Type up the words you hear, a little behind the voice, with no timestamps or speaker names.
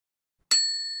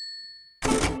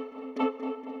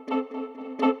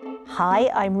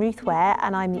Hi, I'm Ruth Ware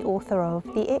and I'm the author of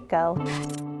The It Girl.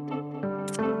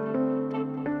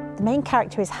 The main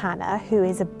character is Hannah, who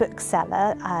is a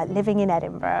bookseller living in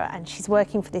Edinburgh, and she's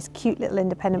working for this cute little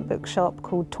independent bookshop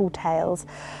called Tall Tales.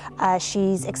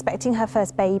 She's expecting her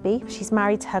first baby. She's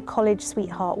married to her college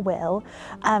sweetheart, Will.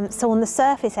 So on the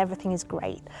surface, everything is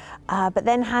great. But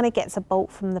then Hannah gets a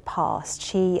bolt from the past.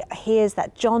 She hears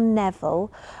that John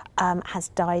Neville has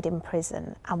died in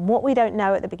prison. And what we don't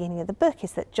know at the beginning of the book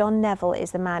is that John Neville is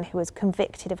the man who was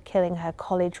convicted of killing her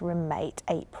college roommate,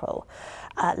 April,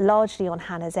 largely on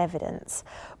Hannah's evidence.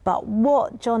 But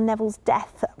what John Neville's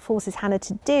death forces Hannah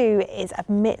to do is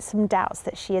admit some doubts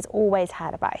that she has always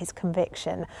had about his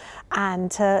conviction, and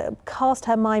to cast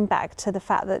her mind back to the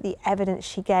fact that the evidence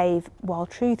she gave, while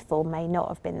truthful, may not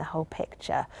have been the whole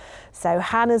picture. So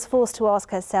Hannah's forced to ask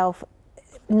herself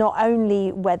not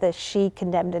only whether she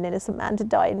condemned an innocent man to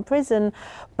die in prison,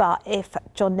 but if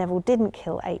John Neville didn't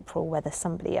kill April, whether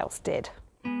somebody else did.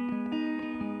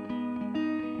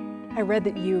 I read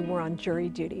that you were on jury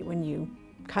duty when you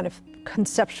kind of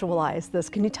conceptualized this.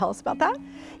 Can you tell us about that?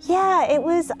 Yeah, it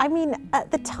was, I mean,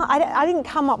 at the time, I didn't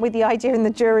come up with the idea in the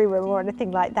jury room or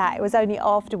anything like that. It was only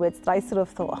afterwards that I sort of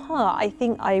thought, I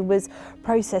think I was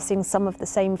processing some of the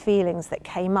same feelings that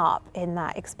came up in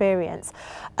that experience.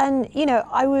 And, you know,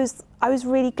 I was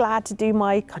really glad to do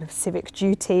my kind of civic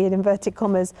duty, in inverted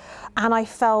commas, and I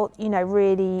felt, you know,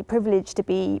 really privileged to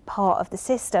be part of the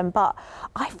system. But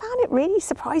I found it really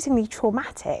surprisingly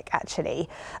traumatic, actually.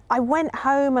 I went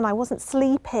home and I wasn't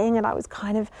sleeping, and I was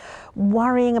kind of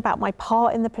worrying about my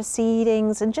part in the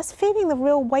proceedings and just feeling the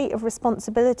real weight of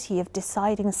responsibility of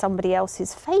deciding somebody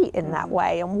else's fate in that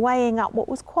way and weighing up what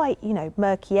was quite, you know,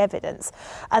 murky evidence.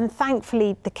 And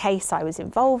thankfully, the case I was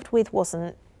involved with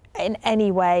wasn't in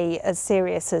any way as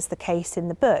serious as the case in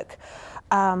the book.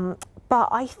 But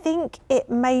I think it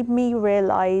made me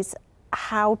realise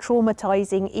how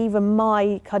traumatising even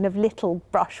my kind of little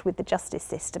brush with the justice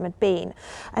system had been,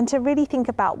 and to really think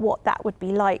about what that would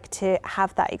be like to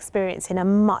have that experience in a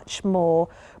much more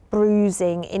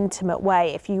bruising, intimate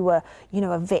way if you were, you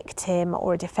know, a victim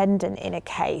or a defendant in a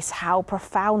case, how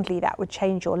profoundly that would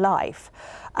change your life.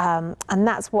 And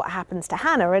that's what happens to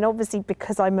Hannah. And obviously,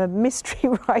 because I'm a mystery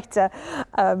writer,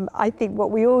 I think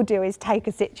what we all do is take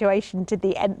a situation to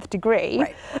the nth degree.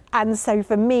 Right. And so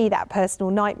for me, that personal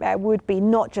nightmare would be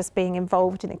not just being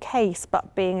involved in a case,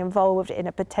 but being involved in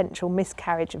a potential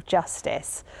miscarriage of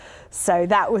justice. So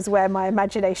that was where my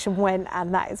imagination went,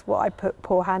 and that is what I put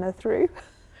poor Hannah through.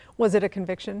 Was it a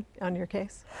conviction on your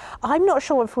case? I'm not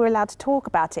sure if we're allowed to talk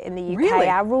about it in the UK. Really?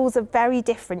 Our rules are very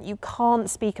different. You can't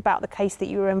speak about the case that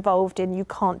you were involved in. You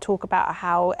can't talk about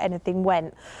how anything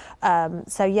went.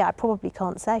 So yeah, I probably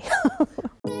can't say.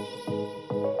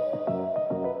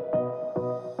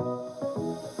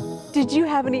 Did you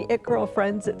have any it girl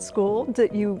friends at school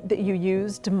that you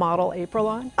used to model April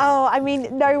on? Oh, I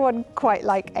mean, no one quite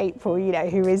like April, you know,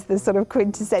 who is the sort of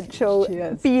quintessential,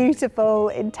 beautiful,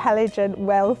 intelligent,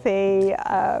 wealthy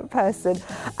person.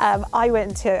 I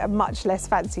went to a much less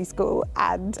fancy school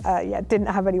and didn't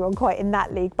have anyone quite in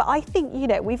that league. But I think, you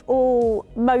know,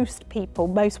 most people,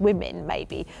 most women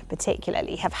maybe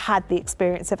particularly, have had the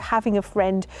experience of having a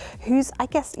friend who's, I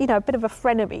guess, you know, a bit of a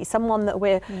frenemy, someone that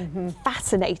we're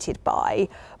fascinated by,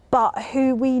 but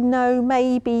who we know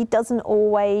maybe doesn't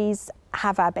always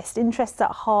have our best interests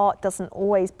at heart, doesn't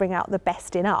always bring out the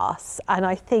best in us. And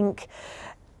I think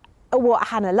what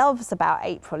Hannah loves about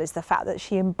April is the fact that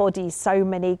she embodies so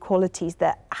many qualities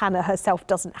that Hannah herself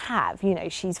doesn't have. You know,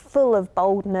 she's full of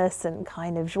boldness and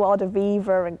kind of joie de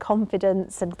vivre and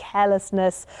confidence and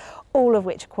carelessness, all of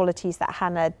which are qualities that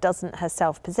Hannah doesn't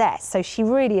herself possess. So she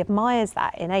really admires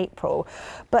that in April,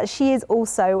 but she is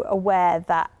also aware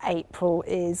that April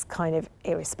is kind of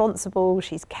irresponsible,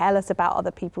 she's careless about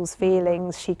other people's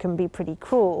feelings, she can be pretty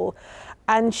cruel,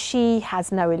 and she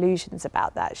has no illusions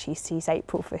about that. She sees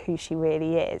April for who she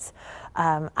really is.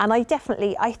 And I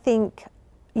think,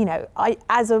 you know,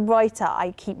 as a writer,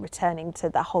 I keep returning to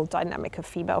the whole dynamic of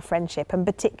female friendship, and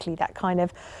particularly that kind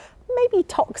of maybe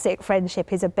toxic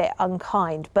friendship is a bit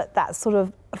unkind, but that sort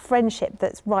of friendship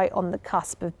that's right on the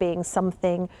cusp of being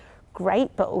something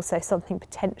great, but also something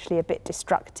potentially a bit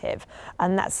destructive.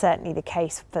 And that's certainly the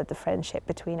case for the friendship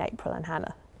between April and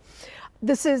Hannah.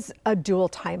 This is a dual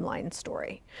timeline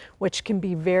story, which can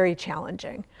be very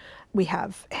challenging. We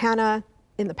have Hannah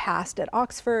in the past at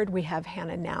Oxford, we have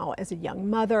Hannah now as a young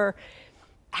mother.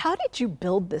 How did you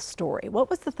build this story? What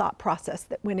was the thought process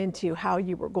that went into how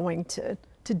you were going to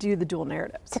to do the dual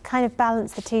narratives? To kind of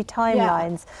balance the two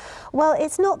timelines. Yeah. Well,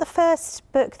 it's not the first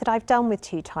book that I've done with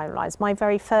two timelines. My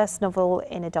very first novel,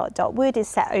 In a ... Wood, is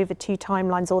set over two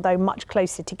timelines, although much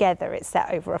closer together. It's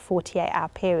set over a 48-hour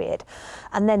period.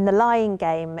 And then The Lying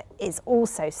Game is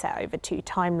also set over two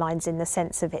timelines, in the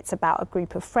sense of it's about a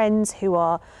group of friends who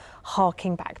are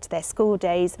harking back to their school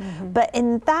days. Mm-hmm. But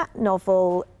in that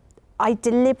novel, I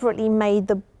deliberately made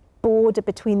the border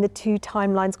between the two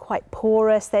timelines quite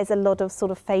porous. There's a lot of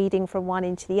sort of fading from one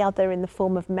into the other in the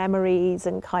form of memories,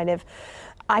 and kind of,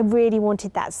 I really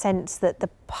wanted that sense that the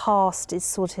past is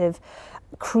sort of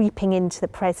creeping into the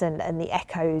present, and the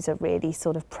echoes are really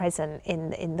sort of present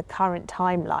in the current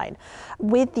timeline.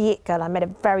 With The It Girl, I made a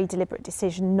very deliberate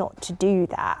decision not to do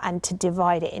that, and to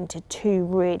divide it into two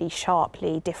really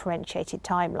sharply differentiated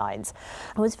timelines.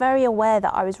 I was very aware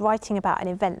that I was writing about an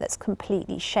event that's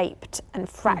completely shaped and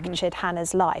fractured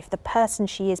Hannah's life. The person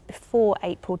she is before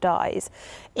April dies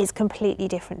is completely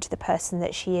different to the person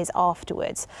that she is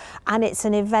afterwards. And it's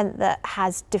an event that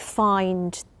has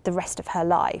defined the rest of her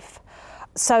life.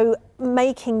 So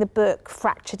making the book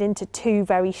fractured into two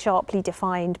very sharply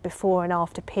defined before and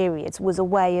after periods was a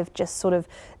way of just sort of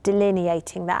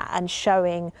delineating that and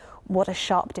showing what a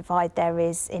sharp divide there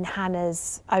is in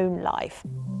Hannah's own life.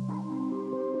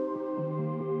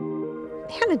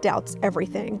 Hannah doubts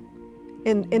everything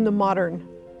in the modern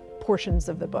portions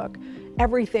of the book.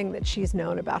 Everything that she's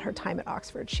known about her time at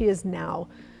Oxford, she is now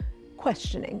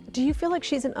questioning. Do you feel like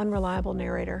she's an unreliable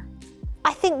narrator?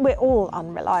 I think we're all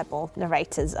unreliable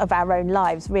narrators of our own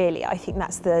lives, really. I think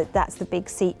that's the big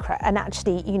secret. And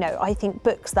actually, you know, I think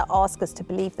books that ask us to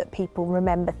believe that people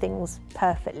remember things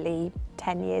perfectly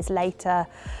 10 years later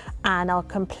and are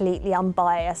completely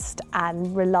unbiased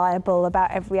and reliable about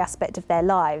every aspect of their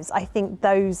lives, I think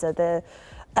those are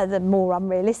the more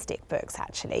unrealistic books,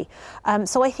 actually.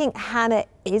 So I think Hannah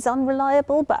is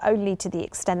unreliable, but only to the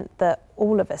extent that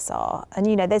all of us are. And,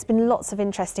 you know, there's been lots of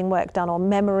interesting work done on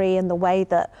memory and the way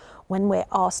that when we're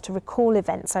asked to recall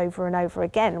events over and over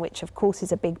again, which of course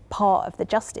is a big part of the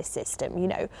justice system, you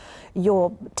know,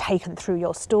 you're taken through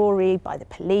your story by the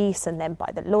police and then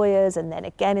by the lawyers and then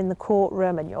again in the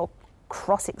courtroom, and you're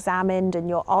cross-examined and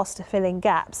you're asked to fill in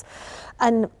gaps.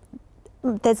 And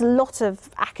there's a lot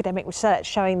of academic research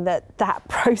showing that that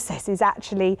process is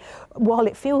actually, while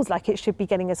it feels like it should be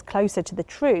getting us closer to the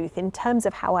truth, in terms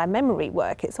of how our memory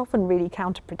work, it's often really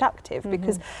counterproductive,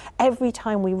 because every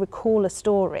time we recall a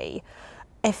story,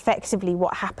 effectively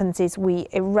what happens is we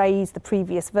erase the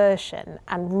previous version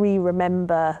and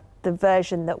re-remember the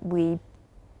version that we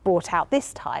brought out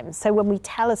this time. So when we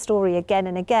tell a story again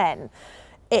and again,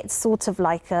 it's sort of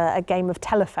like a game of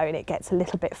telephone. It gets a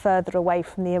little bit further away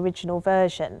from the original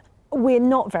version. We're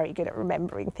not very good at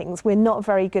remembering things. We're not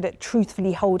very good at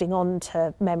truthfully holding on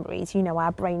to memories. You know,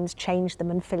 our brains change them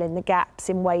and fill in the gaps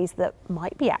in ways that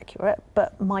might be accurate,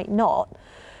 but might not.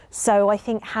 So I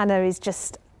think Hannah is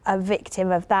just a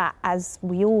victim of that, as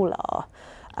we all are.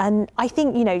 And I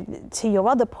think, you know, to your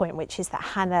other point, which is that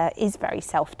Hannah is very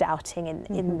self-doubting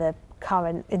in the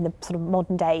sort of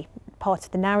modern day part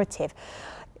of the narrative,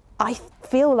 I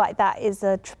feel like that is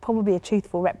probably a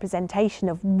truthful representation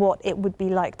of what it would be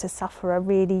like to suffer a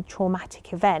really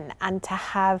traumatic event and to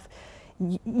have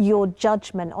your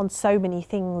judgment on so many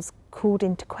things called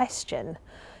into question.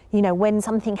 You know, when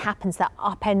something happens that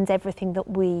upends everything that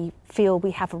we feel we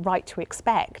have a right to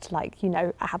expect, like, you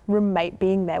know, a roommate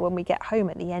being there when we get home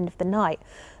at the end of the night,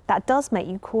 that does make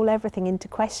you call everything into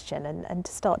question and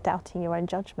to start doubting your own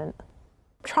judgment.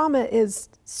 Trauma is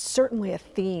certainly a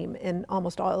theme in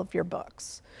almost all of your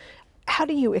books. How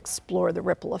do you explore the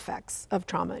ripple effects of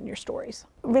trauma in your stories?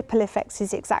 Ripple effects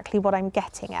is exactly what I'm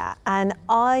getting at. And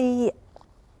I,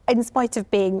 in spite of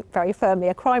being very firmly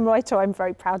a crime writer, I'm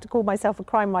very proud to call myself a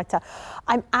crime writer,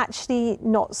 I'm actually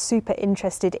not super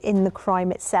interested in the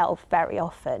crime itself very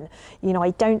often. You know,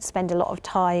 I don't spend a lot of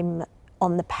time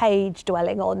on the page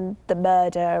dwelling on the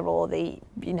murder or the,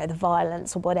 you know, the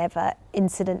violence or whatever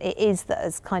incident it is that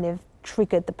has kind of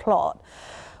triggered the plot.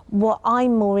 What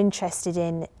I'm more interested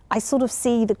in, I sort of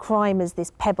see the crime as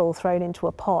this pebble thrown into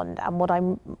a pond,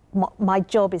 and my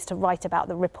job is to write about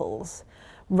the ripples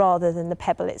rather than the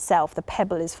pebble itself. The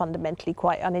pebble is fundamentally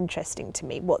quite uninteresting to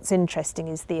me. What's interesting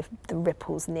is the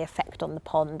ripples and the effect on the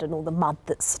pond and all the mud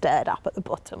that's stirred up at the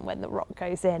bottom when the rock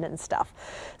goes in and stuff.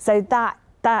 So that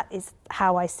is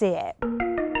how I see it.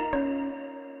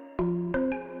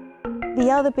 The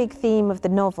other big theme of the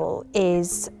novel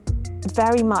is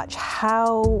very much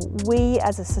how we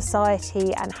as a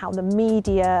society and how the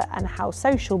media and how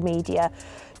social media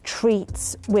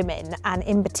treats women, and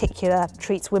in particular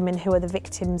treats women who are the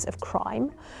victims of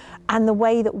crime. and the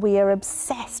way that we are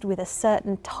obsessed with a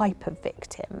certain type of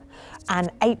victim.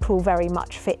 And April very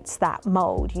much fits that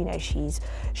mold. You know, she's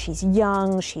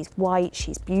young, she's white,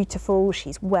 she's beautiful,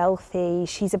 she's wealthy,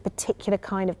 she's a particular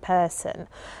kind of person.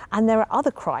 And there are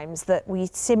other crimes that we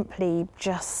simply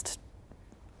just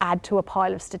add to a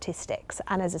pile of statistics,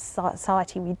 and as a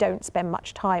society we don't spend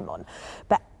much time on.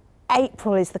 But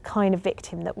April is the kind of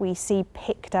victim that we see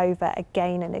picked over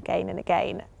again and again and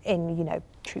again in, you know,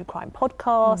 true crime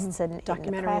podcasts and documentaries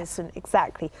in the press, and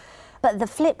exactly. But the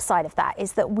flip side of that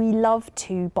is that we love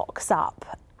to box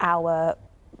up our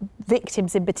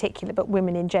victims in particular, but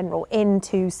women in general,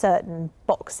 into certain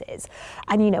boxes.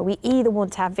 And, you know, we either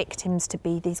want to have victims to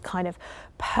be these kind of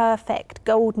perfect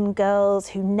golden girls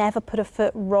who never put a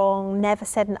foot wrong, never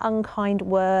said an unkind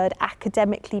word,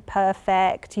 academically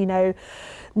perfect, you know,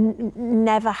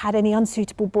 never had any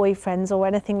unsuitable boyfriends or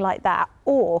anything like that.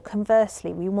 Or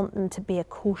conversely, we want them to be a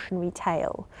cautionary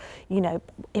tale. You know,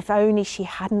 if only she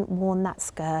hadn't worn that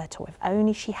skirt, or if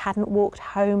only she hadn't walked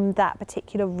home that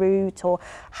particular route, or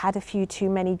had a few too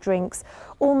many drinks,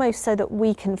 almost so that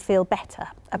we can feel better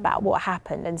about what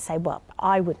happened and say, well,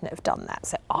 I wouldn't have done that,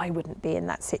 so I wouldn't be in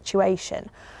that situation.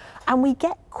 And we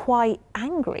get quite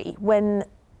angry when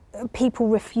people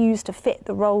refuse to fit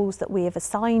the roles that we have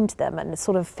assigned them and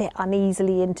sort of fit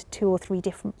uneasily into 2 or 3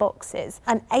 different boxes.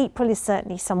 And April is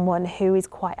certainly someone who is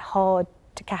quite hard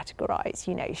to categorise.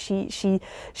 You know,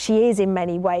 she is in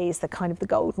many ways the kind of the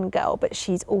golden girl, but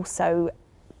she's also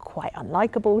quite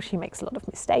unlikable. She makes a lot of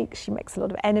mistakes, she makes a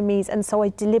lot of enemies, and so I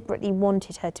deliberately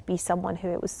wanted her to be someone who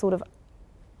it was sort of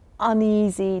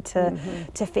uneasy to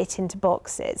fit into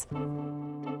boxes.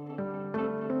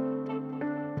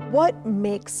 What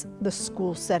makes the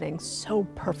school setting so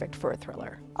perfect for a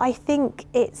thriller? I think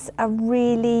it's a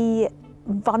really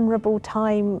vulnerable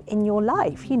time in your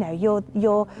life. You know,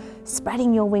 you're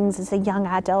spreading your wings as a young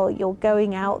adult, you're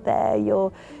going out there,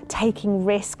 you're taking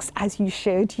risks as you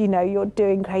should, you know, you're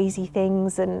doing crazy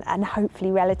things and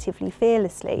hopefully relatively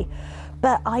fearlessly.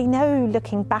 But I know,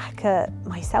 looking back at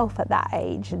myself at that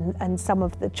age and some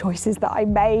of the choices that I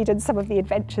made and some of the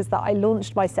adventures that I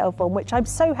launched myself on, which I'm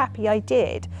so happy I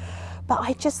did, but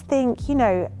I just think, you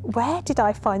know, where did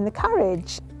I find the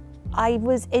courage? I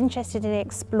was interested in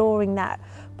exploring that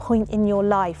point in your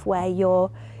life where you're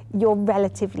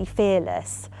relatively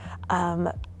fearless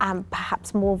and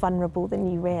perhaps more vulnerable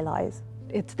than you realise.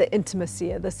 It's the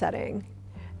intimacy of the setting.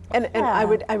 And I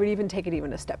would even take it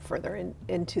even a step further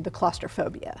into the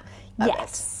claustrophobia.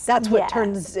 Yes. That's what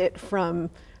turns it from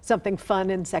something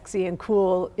fun and sexy and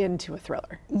cool into a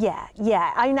thriller. Yeah.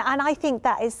 And I think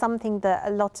that is something that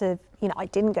a lot of, you know, I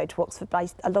didn't go to Oxford,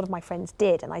 but a lot of my friends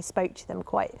did, and I spoke to them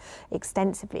quite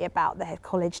extensively about their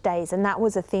college days, and that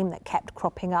was a theme that kept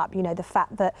cropping up. You know, the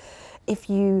fact that if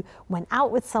you went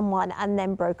out with someone and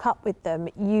then broke up with them,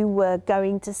 you were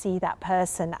going to see that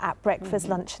person at breakfast,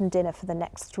 lunch and dinner for the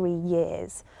next 3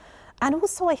 years. And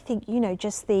also I think, you know,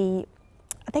 just they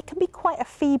can be quite a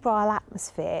febrile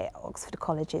atmosphere, Oxford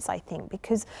colleges, I think,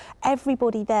 because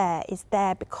everybody there is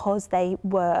there because they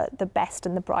were the best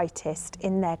and the brightest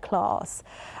in their class,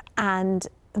 and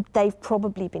they've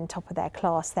probably been top of their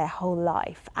class their whole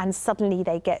life, and suddenly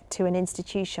they get to an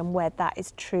institution where that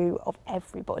is true of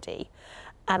everybody,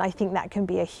 and I think that can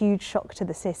be a huge shock to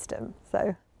the system.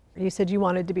 So, you said you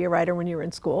wanted to be a writer when you were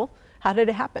in school. How did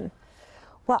it happen?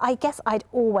 Well, I guess I'd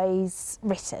always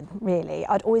written, really.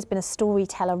 I'd always been a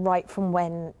storyteller right from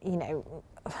when, you know,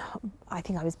 I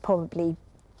think I was probably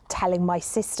telling my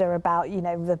sister about, you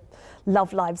know, the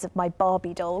love lives of my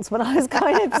Barbie dolls when I was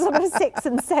kind of sort of 6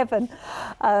 and 7.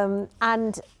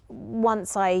 And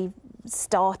once I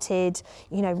started,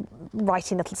 you know,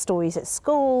 writing little stories at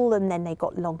school, and then they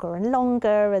got longer and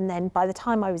longer. And then by the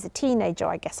time I was a teenager,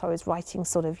 I guess I was writing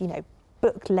sort of, you know,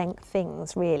 book-length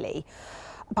things, really.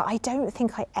 But I don't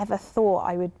think I ever thought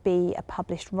I would be a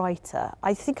published writer.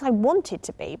 I think I wanted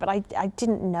to be, but I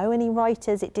didn't know any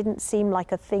writers. It didn't seem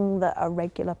like a thing that a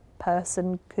regular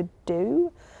person could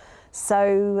do.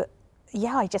 So,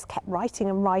 yeah, I just kept writing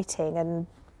and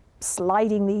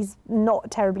sliding these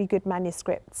not terribly good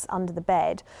manuscripts under the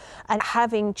bed. And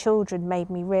having children made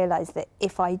me realise that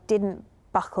if I didn't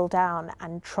buckle down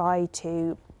and try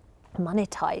to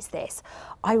monetize this,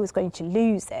 I was going to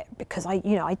lose it, because I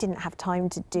didn't have time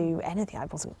to do anything.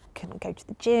 Couldn't go to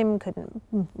the gym, couldn't,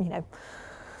 you know,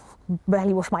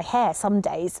 barely wash my hair some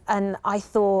days. And I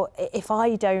thought, if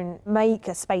I don't make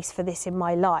a space for this in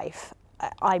my life,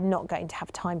 I'm not going to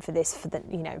have time for this for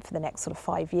the next sort of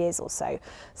 5 years or so.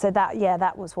 So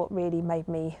that was what really made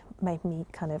me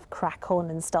kind of crack on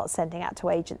and start sending out to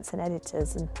agents and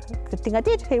editors. And good thing I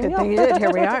did. Here we are. Good thing you did.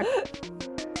 Here we are.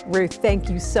 Ruth, thank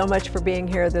you so much for being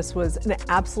here. This was an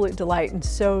absolute delight and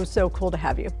so, so cool to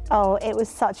have you. Oh, it was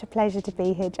such a pleasure to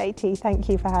be here, JT. Thank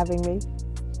you for having me.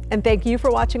 And thank you for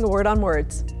watching A Word on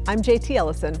Words. I'm JT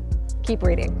Ellison. Keep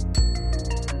reading.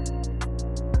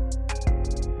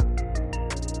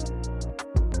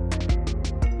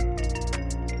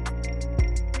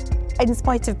 In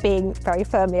spite of being very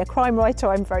firmly a crime writer,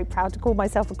 I'm very proud to call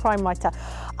myself a crime writer,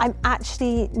 I'm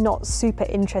actually not super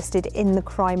interested in the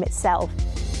crime itself.